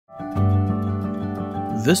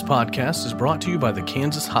This podcast is brought to you by the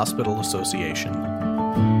Kansas Hospital Association.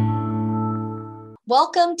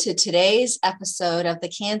 Welcome to today's episode of the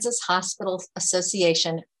Kansas Hospital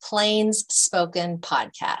Association Plains Spoken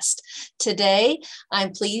podcast. Today,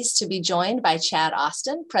 I'm pleased to be joined by Chad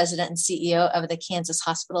Austin, President and CEO of the Kansas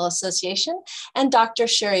Hospital Association, and Dr.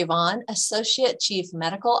 Sherry Vaughn, Associate Chief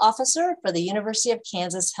Medical Officer for the University of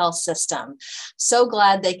Kansas Health System. So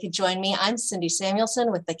glad they could join me. I'm Cindy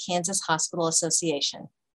Samuelson with the Kansas Hospital Association.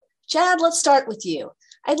 Chad, let's start with you.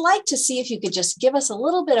 I'd like to see if you could just give us a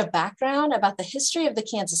little bit of background about the history of the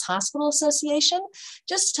Kansas Hospital Association.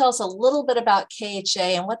 Just tell us a little bit about KHA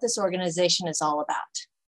and what this organization is all about.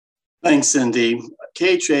 Thanks, Cindy.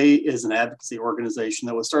 KHA is an advocacy organization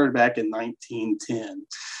that was started back in 1910.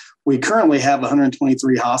 We currently have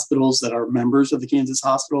 123 hospitals that are members of the Kansas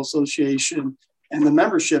Hospital Association. And the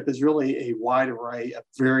membership is really a wide array of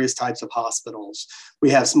various types of hospitals. We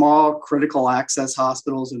have small critical access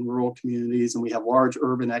hospitals in rural communities, and we have large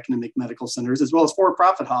urban academic medical centers, as well as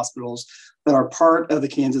for-profit hospitals that are part of the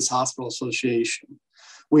Kansas Hospital Association.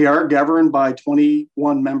 We are governed by a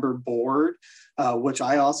 21-member board, which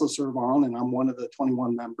I also serve on, and I'm one of the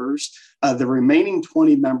 21 members. The remaining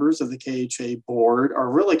 20 members of the KHA board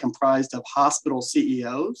are really comprised of hospital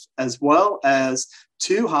CEOs, as well as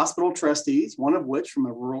 2 hospital trustees, one of which from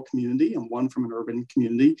a rural community and one from an urban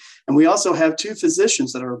community. And we also have 2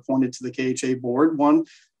 physicians that are appointed to the KHA board, one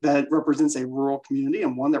that represents a rural community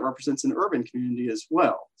and one that represents an urban community as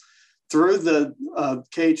well. Through the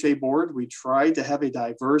KHA board, we try to have a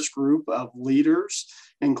diverse group of leaders,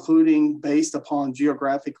 including based upon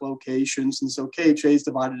geographic locations. And so KHA is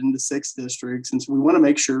divided into 6 districts. And so we want to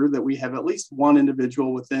make sure that we have at least one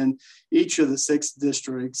individual within each of the 6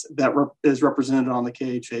 districts that is represented on the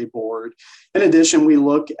KHA board. In addition, we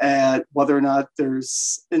look at whether or not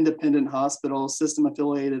there's independent hospitals,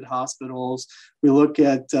 system-affiliated hospitals. We look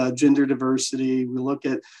at gender diversity. We look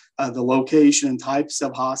at the location and types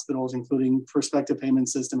of hospitals, including prospective payment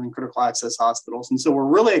system and critical access hospitals. And so we're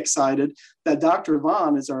really excited that Dr.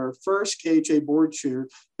 Vaughn is our first KHA board chair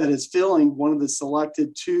that is filling one of the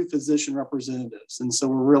selected 2 physician representatives. And so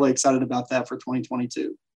we're really excited about that for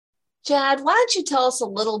 2022. Chad, why don't you tell us a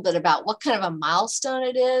little bit about what kind of a milestone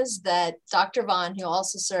it is that Dr. Vaughn, who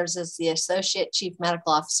also serves as the Associate Chief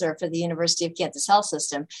Medical Officer for the University of Kansas Health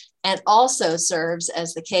System and also serves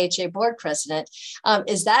as the KHA Board President,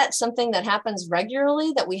 is that something that happens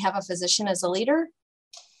regularly, that we have a physician as a leader?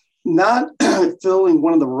 Not filling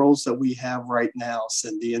one of the roles that we have right now,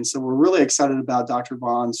 Cindy. And so we're really excited about Dr.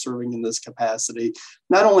 Vaughn serving in this capacity,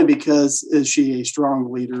 not only because is she a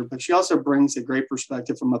strong leader, but she also brings a great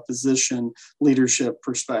perspective from a physician leadership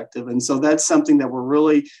perspective. And so that's something that we're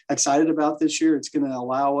really excited about this year. It's going to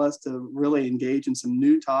allow us to really engage in some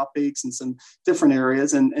new topics and some different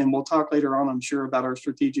areas. And we'll talk later on, I'm sure, about our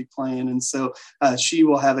strategic plan. And so she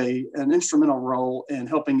will have an instrumental role in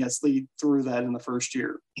helping us lead through that in the first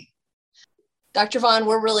year. Dr. Vaughn,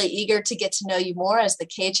 we're really eager to get to know you more as the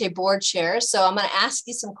KHA board chair. So I'm going to ask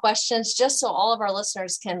you some questions just so all of our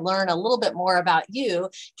listeners can learn a little bit more about you.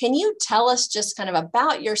 Can you tell us just kind of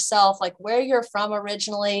about yourself, like where you're from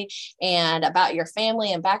originally and about your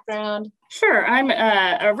family and background? Sure. I'm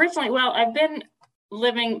I've been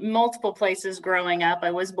living multiple places growing up.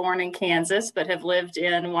 I was born in Kansas, but have lived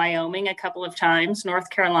in Wyoming a couple of times, North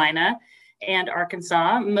Carolina, and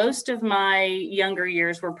Arkansas. Most of my younger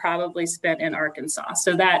years were probably spent in Arkansas.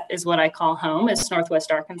 So that is what I call home. It's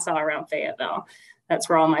Northwest Arkansas around Fayetteville. That's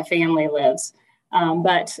where all my family lives.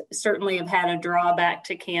 But certainly have had a drawback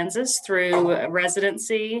to Kansas through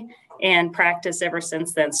residency and practice ever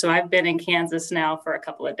since then. So I've been in Kansas now for a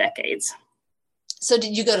couple of decades. So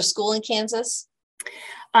did you go to school in Kansas?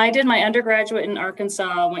 I did my undergraduate in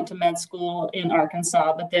Arkansas, went to med school in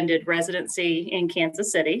Arkansas, but then did residency in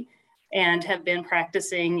Kansas City, and have been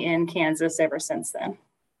practicing in Kansas ever since then.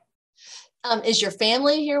 Is your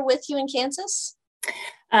family here with you in Kansas?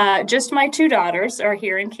 Just my 2 daughters are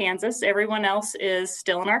here in Kansas. Everyone else is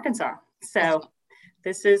still in Arkansas. So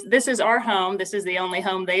this is our home. This is the only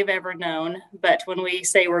home they've ever known. But when we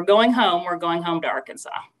say we're going home to Arkansas.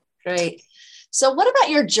 Great. So what about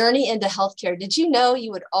your journey into healthcare? Did you know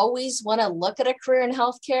you would always want to look at a career in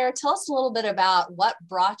healthcare? Tell us a little bit about what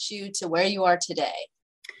brought you to where you are today.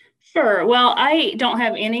 Sure. Well, I don't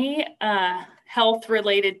have any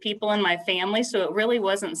health-related people in my family, so it really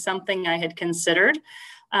wasn't something I had considered.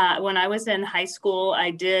 When I was in high school,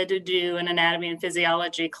 I did do an anatomy and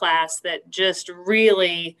physiology class that just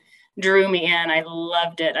really drew me in. I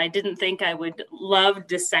loved it. I didn't think I would love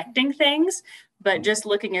dissecting things, but just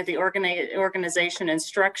looking at the organization and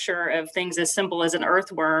structure of things as simple as an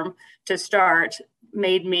earthworm to start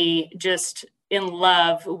made me just in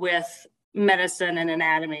love with medicine and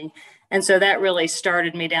anatomy. And so that really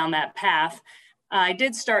started me down that path. I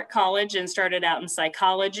did start college and started out in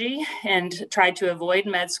psychology and tried to avoid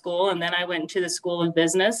med school. And then I went to the School of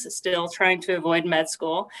Business, still trying to avoid med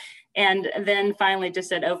school. And then finally just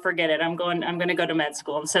said, oh, forget it. I'm going to go to med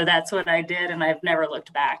school. And so that's what I did. And I've never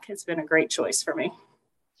looked back. It's been a great choice for me.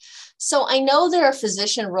 So I know there are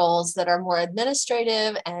physician roles that are more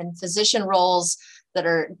administrative and physician roles that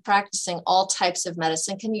are practicing all types of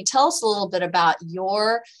medicine. Can you tell us a little bit about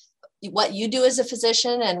what you do as a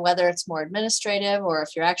physician and whether it's more administrative or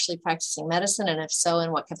if you're actually practicing medicine, and if so,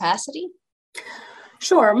 in what capacity?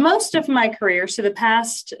 Sure. Most of my career, so the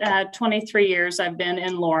past 23 years, I've been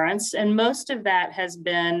in Lawrence, and most of that has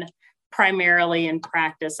been primarily in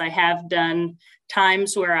practice. I have done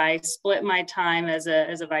times where I split my time as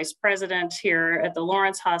a vice president here at the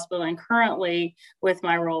Lawrence Hospital, and currently with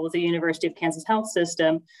my role with the University of Kansas Health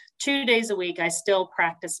System, 2 days a week, I still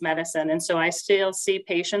practice medicine. And so I still see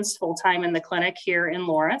patients full-time in the clinic here in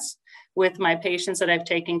Lawrence with my patients that I've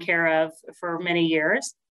taken care of for many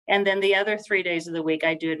years. And then the other 3 days of the week,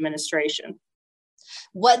 I do administration.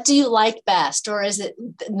 What do you like best, or is it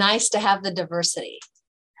nice to have the diversity?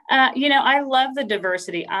 I love the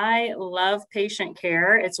diversity. I love patient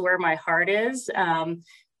care. It's where my heart is.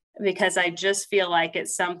 Because I just feel like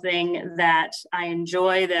it's something that I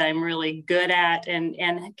enjoy, that I'm really good at, and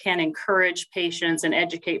can encourage patients and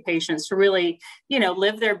educate patients to really,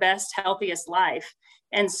 live their best, healthiest life.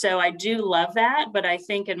 And so I do love that. But I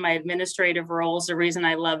think in my administrative roles, the reason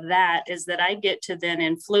I love that is that I get to then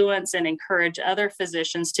influence and encourage other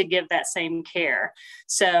physicians to give that same care.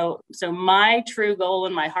 So my true goal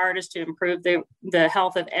in my heart is to improve the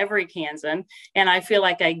health of every Kansan. And I feel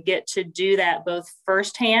like I get to do that both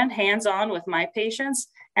firsthand, hands-on with my patients,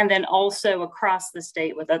 and then also across the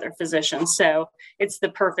state with other physicians. So it's the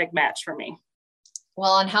perfect match for me.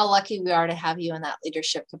 Well, and how lucky we are to have you in that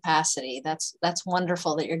leadership capacity. That's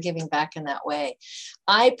wonderful that you're giving back in that way.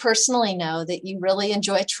 I personally know that you really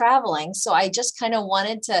enjoy traveling. So I just kind of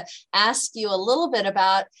wanted to ask you a little bit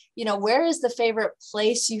about, where is the favorite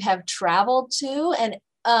place you have traveled to? And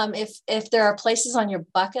if there are places on your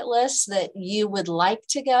bucket list that you would like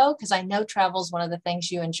to go, because I know travel is one of the things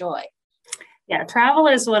you enjoy. Yeah, travel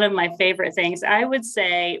is one of my favorite things. I would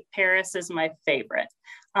say Paris is my favorite.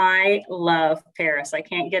 I love Paris. I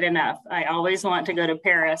can't get enough. I always want to go to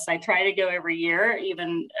Paris. I try to go every year,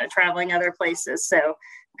 even traveling other places. So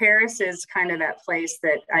Paris is kind of that place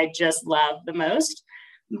that I just love the most.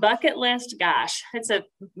 Bucket list, gosh, it's a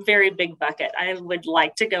very big bucket. I would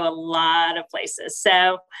like to go a lot of places.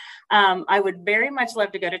 So I would very much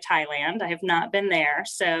love to go to Thailand. I have not been there.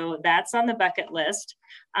 So that's on the bucket list.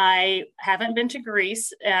 I haven't been to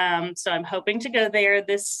Greece. So I'm hoping to go there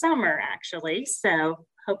this summer, actually. So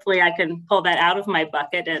hopefully I can pull that out of my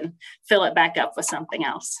bucket and fill it back up with something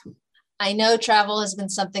else. I know travel has been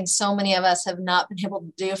something so many of us have not been able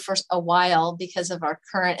to do for a while because of our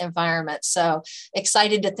current environment. So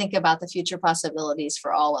excited to think about the future possibilities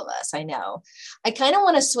for all of us. I know. I kind of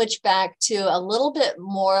want to switch back to a little bit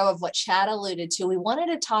more of what Chad alluded to. We wanted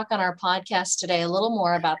to talk on our podcast today a little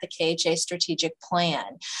more about the KHA strategic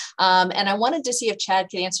plan. And I wanted to see if Chad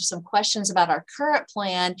could answer some questions about our current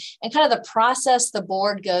plan and kind of the process the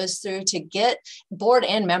board goes through to get, board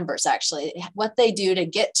and members actually, what they do to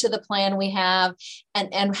get to the plan we have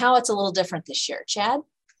and how it's a little different this year. Chad?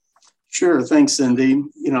 Sure. Thanks, Cindy.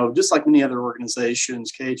 Just like many other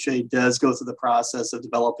organizations, KHA does go through the process of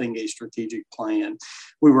developing a strategic plan.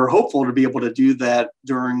 We were hopeful to be able to do that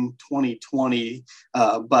during 2020,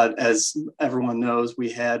 but as everyone knows,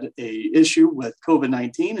 we had an issue with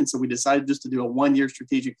COVID-19, and so we decided just to do a one-year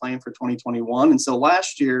strategic plan for 2021. And so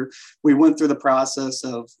last year, we went through the process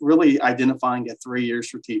of really identifying a 3-year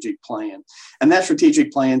strategic plan. And that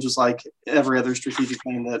strategic plan, just like every other strategic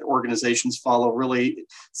plan that organizations follow, really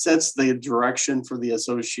sets the direction for the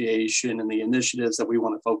association and the initiatives that we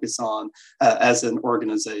want to focus on as an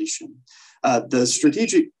organization. The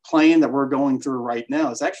strategic plan that we're going through right now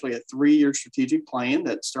is actually a 3-year strategic plan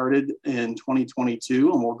that started in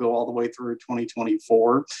 2022 and will go all the way through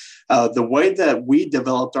 2024. The way that we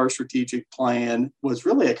developed our strategic plan was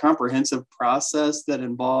really a comprehensive process that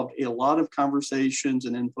involved a lot of conversations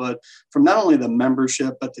and input from not only the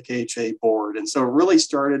membership, but the KHA board. And so it really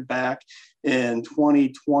started back in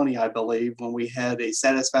 2020, I believe, when we had a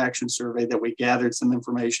satisfaction survey that we gathered some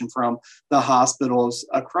information from the hospitals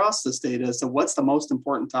across the state as to what's the most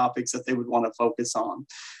important topics that they would want to focus on.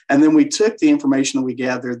 And then we took the information that we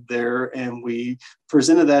gathered there and we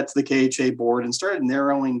presented that to the KHA board and started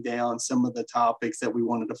narrowing down some of the topics that we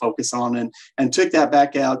wanted to focus on, and took that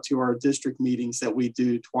back out to our district meetings that we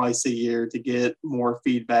do twice a year to get more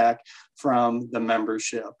feedback from the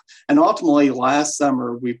membership. And ultimately, last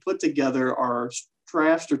summer, we put together our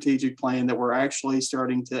draft strategic plan that we're actually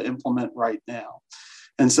starting to implement right now.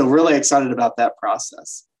 And so really excited about that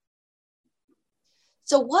process.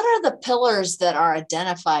 So what are the pillars that are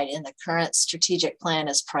identified in the current strategic plan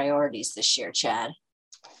as priorities this year, Chad?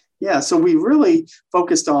 Yeah, so we really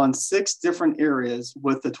focused on 6 different areas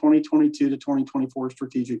with the 2022 to 2024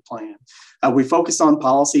 strategic plan. We focused on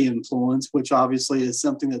policy influence, which obviously is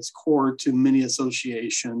something that's core to many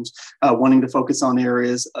associations, wanting to focus on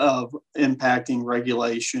areas of impacting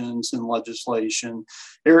regulations and legislation.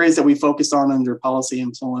 Areas that we focused on under policy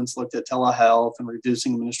influence looked at telehealth and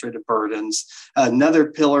reducing administrative burdens.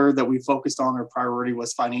 Another pillar that we focused on or priority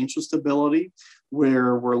was financial stability,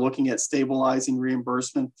 where we're looking at stabilizing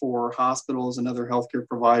reimbursement for hospitals and other healthcare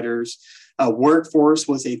providers. Workforce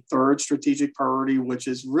was a third strategic priority, which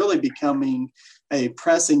is really becoming a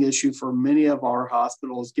pressing issue for many of our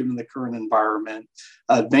hospitals given the current environment.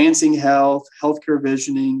 Advancing health, healthcare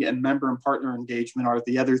visioning, and member and partner engagement are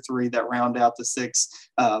the other 3 that round out the 6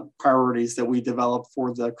 priorities that we developed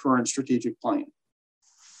for the current strategic plan.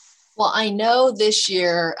 Well, I know this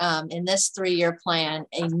year in this 3-year plan,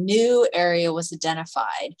 a new area was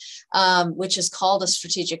identified, which is called a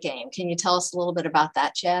strategic aim. Can you tell us a little bit about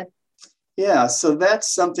that, Chad? Yeah, so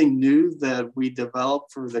that's something new that we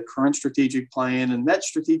developed for the current strategic plan. And that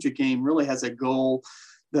strategic aim really has a goal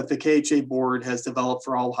that the KHA board has developed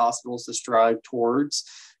for all hospitals to strive towards.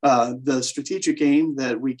 The strategic aim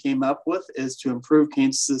that we came up with is to improve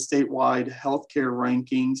Kansas's statewide healthcare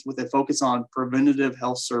rankings with a focus on preventative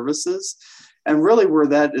health services. And really where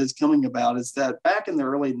that is coming about is that back in the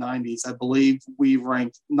early 90s, I believe we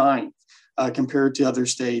ranked 9th compared to other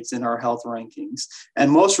states in our health rankings.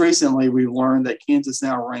 And most recently, we've learned that Kansas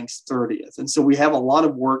now ranks 30th. And so we have a lot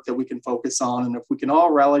of work that we can focus on. And if we can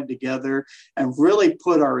all rally together and really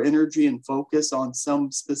put our energy and focus on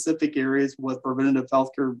some specific areas with preventative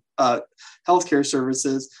healthcare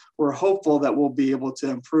services, we're hopeful that we'll be able to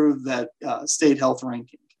improve that state health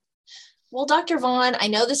ranking. Well, Dr. Vaughn, I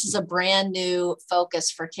know this is a brand new focus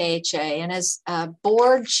for KHA. And as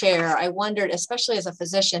board chair, I wondered, especially as a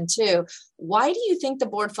physician too, why do you think the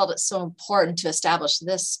board felt it's so important to establish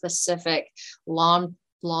this specific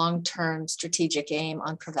long-term strategic aim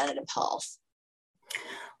on preventative health?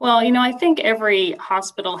 Well, I think every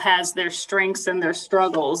hospital has their strengths and their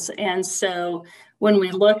struggles. And so when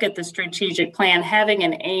we look at the strategic plan, having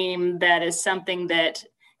an aim that is something that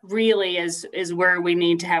really is where we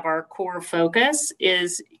need to have our core focus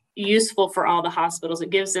is useful for all the hospitals. It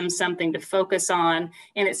gives them something to focus on,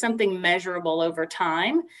 and it's something measurable over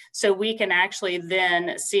time. So we can actually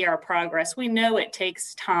then see our progress. We know it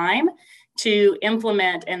takes time to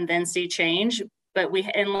implement and then see change, but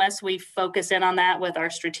unless we focus in on that with our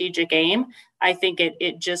strategic aim, I think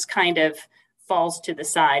it just kind of falls to the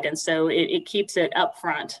side. And so it keeps it up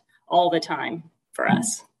front all the time for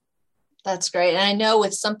us. That's great. And I know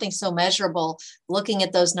with something so measurable, looking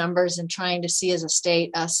at those numbers and trying to see as a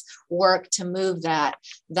state us work to move that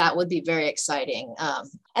would be very exciting.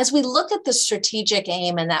 As we look at the strategic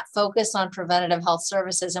aim and that focus on preventative health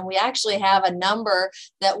services, and we actually have a number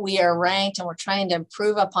that we are ranked and we're trying to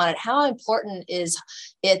improve upon it, how important is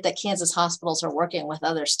it that Kansas hospitals are working with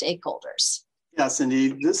other stakeholders? Yes,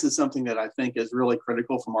 indeed. This is something that I think is really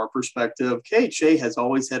critical from our perspective. KHA has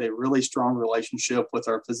always had a really strong relationship with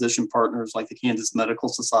our physician partners like the Kansas Medical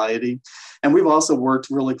Society. And we've also worked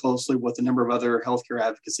really closely with a number of other healthcare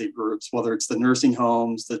advocacy groups, whether it's the nursing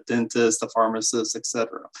homes, the dentists, the pharmacists, et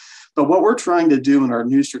cetera. But what we're trying to do in our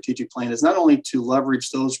new strategic plan is not only to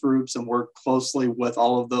leverage those groups and work closely with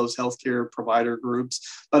all of those healthcare provider groups,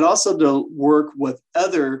 but also to work with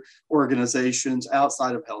other organizations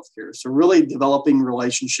outside of healthcare. So really developing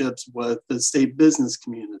relationships with the state business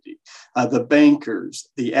community, the bankers,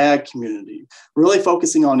 the ag community, really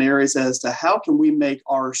focusing on areas as to how can we make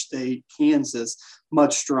our state, Kansas,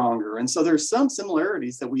 much stronger. And so there's some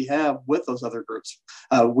similarities that we have with those other groups.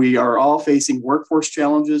 We are all facing workforce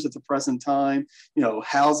challenges at the present time.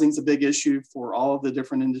 Housing's a big issue for all of the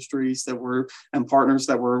different industries and partners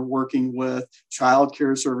that we're working with,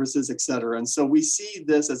 childcare services, et cetera. And so we see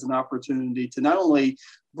this as an opportunity to not only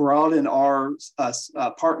broaden our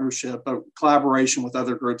partnership, but collaboration with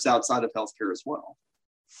other groups outside of healthcare as well.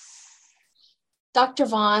 Dr.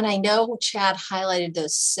 Vaughn, I know Chad highlighted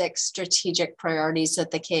those 6 strategic priorities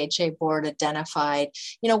that the KHA board identified.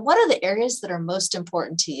 What are the areas that are most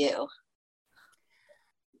important to you?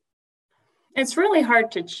 It's really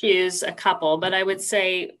hard to choose a couple, but I would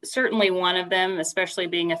say certainly one of them, especially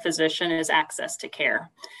being a physician, is access to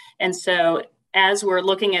care. And so as we're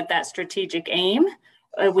looking at that strategic aim,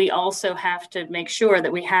 we also have to make sure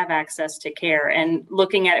that we have access to care, and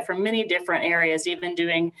looking at it from many different areas, even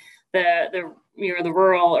doing the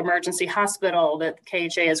rural emergency hospital that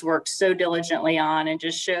KHA has worked so diligently on, and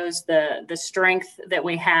just shows the strength that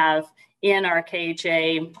we have in our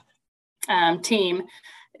KHA team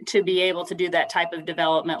to be able to do that type of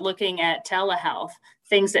development, looking at telehealth,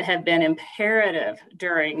 things that have been imperative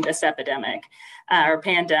during this epidemic or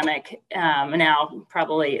pandemic. Now,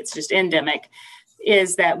 probably it's just endemic,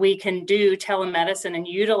 is that we can do telemedicine and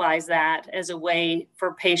utilize that as a way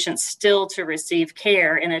for patients still to receive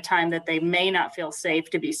care in a time that they may not feel safe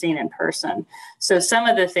to be seen in person. So some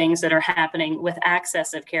of the things that are happening with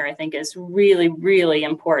access of care, I think, is really, really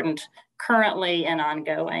important currently and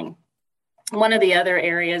ongoing. One of the other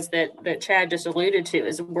areas that Chad just alluded to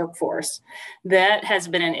is workforce. That has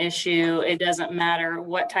been an issue. It doesn't matter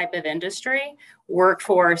what type of industry,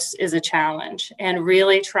 workforce is a challenge, and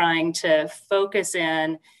really trying to focus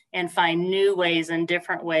in and find new ways and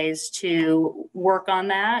different ways to work on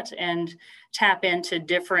that and tap into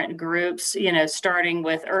different groups, starting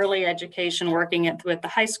with early education, working with the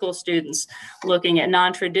high school students, looking at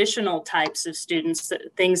non-traditional types of students,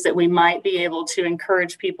 things that we might be able to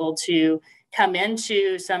encourage people to come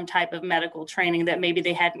into some type of medical training that maybe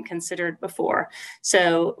they hadn't considered before.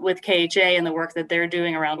 So with KHA and the work that they're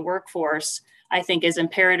doing around workforce, I think is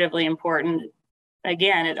imperatively important.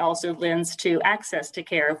 Again, it also lends to access to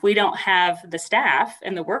care. If we don't have the staff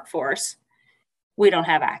and the workforce, we don't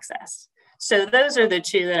have access. So those are the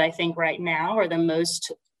 2 that I think right now are the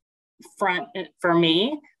most front for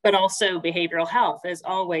me, but also behavioral health is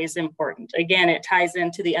always important. Again, it ties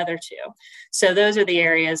into the other 2. So those are the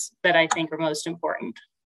areas that I think are most important.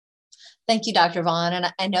 Thank you, Dr. Vaughn.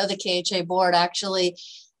 And I know the KHA board actually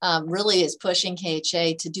really is pushing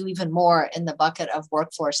KHA to do even more in the bucket of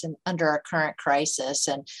workforce under our current crisis.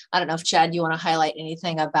 And I don't know if, Chad, you want to highlight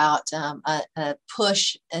anything about a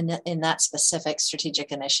push in that specific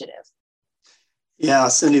strategic initiative. Yeah,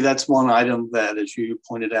 Cindy, that's one item that, as you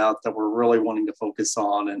pointed out, that we're really wanting to focus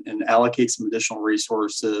on and allocate some additional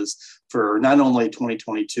resources for not only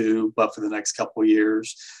 2022, but for the next couple of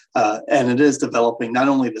years. And it is developing not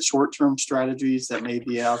only the short-term strategies that may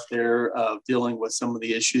be out there dealing with some of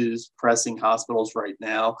the issues pressing hospitals right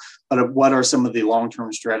now, but what are some of the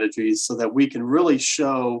long-term strategies so that we can really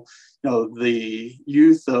show the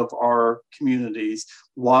youth of our communities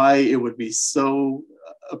why it would be so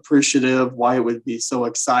appreciative, why it would be so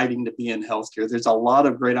exciting to be in healthcare. There's a lot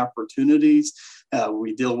of great opportunities.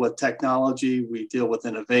 We deal with technology, we deal with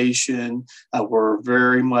innovation. We're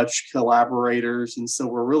very much collaborators. And so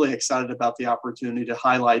we're really excited about the opportunity to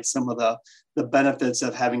highlight some of the benefits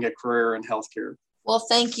of having a career in healthcare. Well,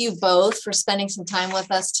 thank you both for spending some time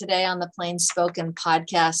with us today on the Plain Spoken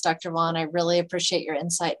podcast. Dr. Vaughn, I really appreciate your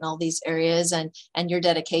insight in all these areas and your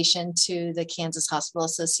dedication to the Kansas Hospital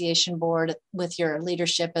Association Board with your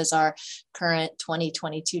leadership as our current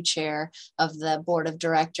 2022 chair of the board of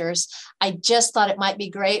directors. I just thought it might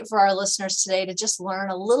be great for our listeners today to just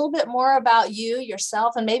learn a little bit more about you,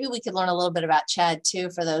 yourself, and maybe we could learn a little bit about Chad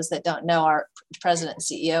too, for those that don't know, our president and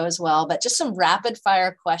CEO as well, but just some rapid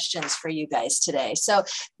fire questions for you guys today. So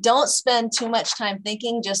don't spend too much time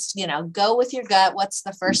thinking, just, go with your gut. What's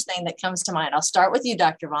the first thing that comes to mind? I'll start with you,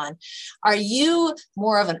 Dr. Vaughn. Are you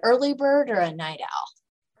more of an early bird or a night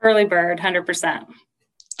owl? Early bird, 100%.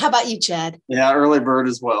 How about you, Chad? Yeah, early bird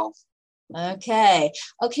as well. Okay.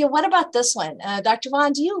 What about this one? Dr.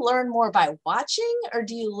 Vaughn, do you learn more by watching or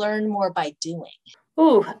do you learn more by doing?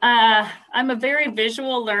 I'm a very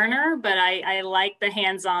visual learner, but I like the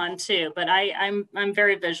hands-on too, but I'm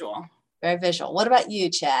very visual. Very visual. What about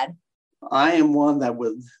you, Chad? I am one that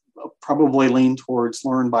would probably lean towards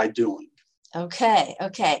learn by doing. Okay.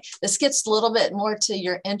 This gets a little bit more to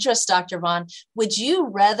your interest, Dr. Vaughn. Would you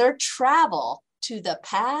rather travel to the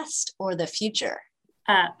past or the future?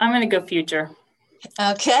 I'm going to go future.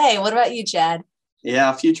 Okay. What about you, Chad?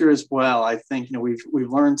 Yeah, future as well. I think we've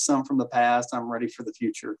learned some from the past. I'm ready for the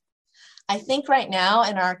future. I think right now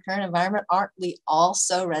in our current environment, aren't we all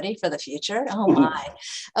so ready for the future? Oh my.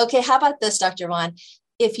 Okay, how about this, Dr. Vaughn?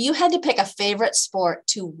 If you had to pick a favorite sport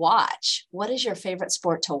to watch, what is your favorite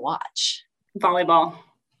sport to watch? Volleyball.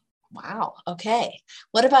 Wow. Okay.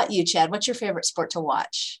 What about you, Chad? What's your favorite sport to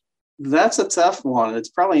watch? That's a tough one. It's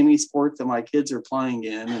probably any sport that my kids are playing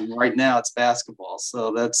in, and right now it's basketball.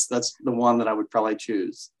 So that's the one that I would probably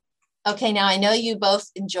choose. Okay, now I know you both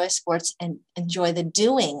enjoy sports and enjoy the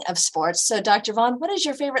doing of sports. So Dr. Vaughn, what is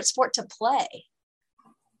your favorite sport to play?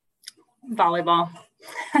 Volleyball.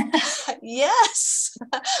 Yes.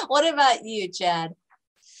 What about you, Chad?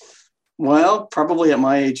 Well, probably at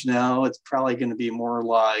my age now, it's probably going to be more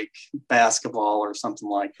like basketball or something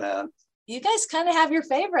like that. You guys kind of have your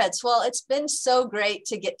favorites. Well, it's been so great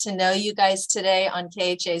to get to know you guys today on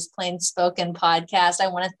KHA's Plain Spoken podcast. I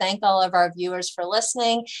want to thank all of our viewers for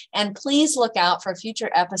listening, and please look out for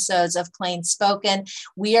future episodes of Plain Spoken.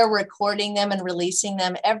 We are recording them and releasing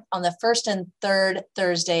them on the first and third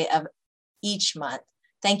Thursday of each month.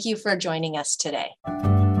 Thank you for joining us today.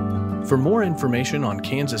 For more information on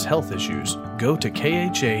Kansas health issues, go to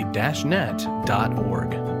kha-net.org.